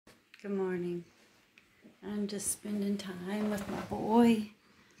Good morning. I'm just spending time with my boy,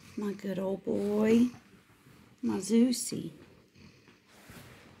 my good old boy, my Zeusy.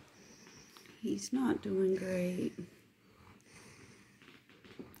 He's not doing great.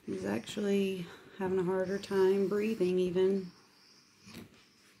 He's actually having a harder time breathing even.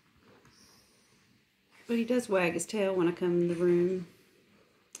 But he does wag his tail when I come in the room.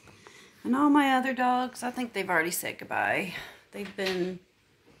 And all my other dogs, I think they've already said goodbye. They've been...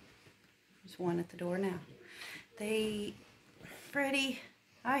 There's one at the door now. Freddie,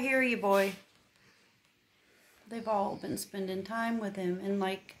 I hear you, boy. They've all been spending time with him, and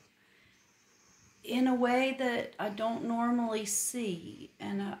like in a way that I don't normally see.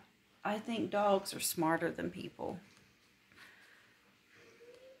 And I think dogs are smarter than people.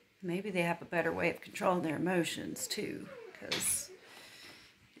 Maybe they have a better way of controlling their emotions too, because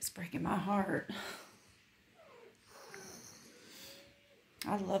it's breaking my heart.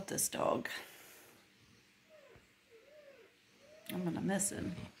 I love this dog. I'm gonna miss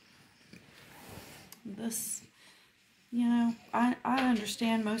him. This, you know, I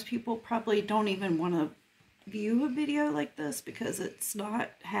understand most people probably don't even want to view a video like this because it's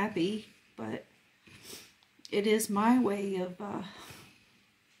not happy, but it is my way of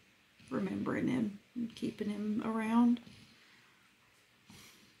remembering him and keeping him around.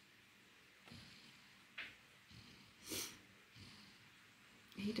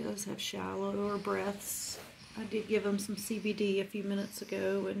 He does have shallower breaths. I did give him some CBD a few minutes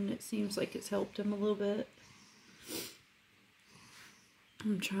ago, and it seems like it's helped him a little bit.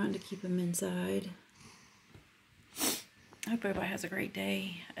 I'm trying to keep him inside. I hope everybody has a great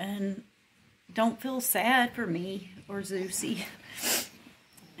day, and don't feel sad for me or Zeusy.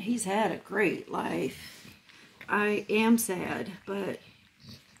 He's had a great life. I am sad, but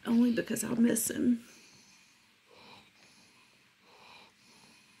only because I'll miss him.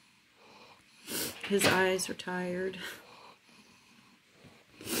 His eyes are tired.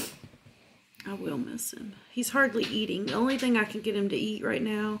 I will miss him. He's hardly eating. The only thing I can get him to eat right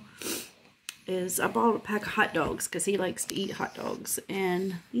now is I bought a pack of hot dogs because he likes to eat hot dogs.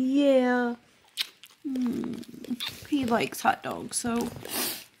 And yeah, he likes hot dogs. So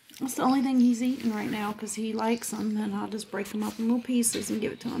that's the only thing he's eating right now because he likes them. And I'll just break them up in little pieces and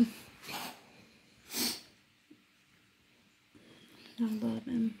give it to him. I love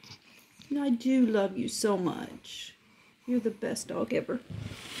him. I do love you so much. You're the best dog ever.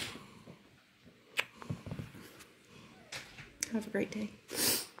 Have a great day.